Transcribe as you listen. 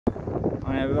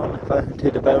Hi everyone, welcome to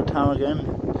the bell tower again.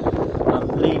 I'm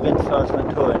leaving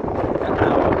Fuerteventura in an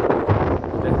hour.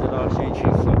 This is the last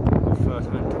YouTube vlog of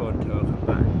Fuerteventura until I come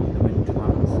back in the winter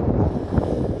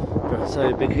months.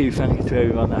 So big huge thank you to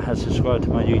everyone that has subscribed to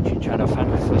my YouTube channel.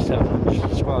 Thank you for 700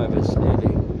 subscribers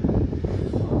nearly.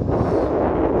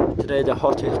 Today the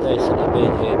hottest day since I've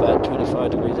been here, about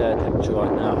 25 degrees air temperature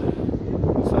right now.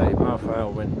 30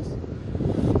 mph winds.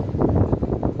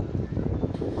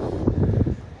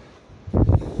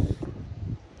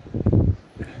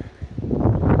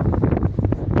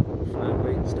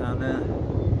 Down there,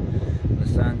 the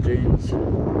sand dunes. It's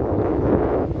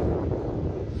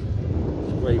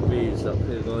a great breeze up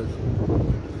here, guys.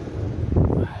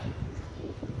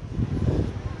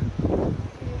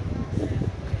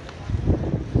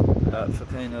 That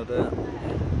volcano there.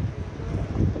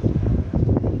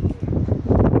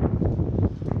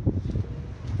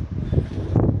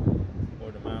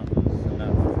 All the mountains and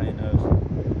that volcanoes.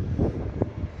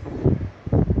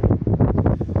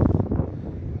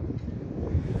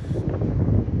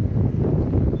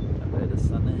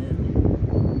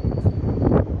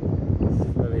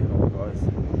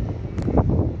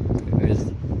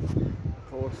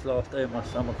 Last day of my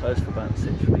summer close for about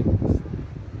 6 weeks,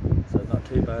 so not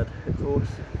too bad of course.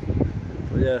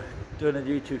 But yeah, doing a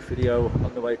YouTube video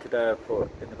on the way to the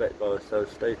airport in a bit, guys, so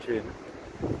stay tuned.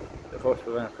 Of course,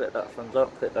 we're going to click that thumbs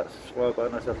up, click that subscribe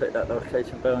button, also click that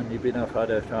notification bell, and you'll be notified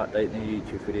every time I update new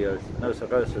YouTube videos. And also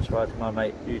go subscribe to my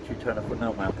mate YouTube channel for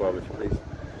No Man Brothers, please.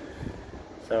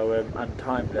 So and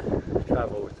time to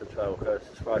travel to 12, go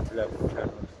subscribe to local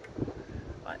channels.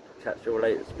 Right, catch you all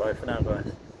later. Bye for now,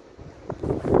 guys.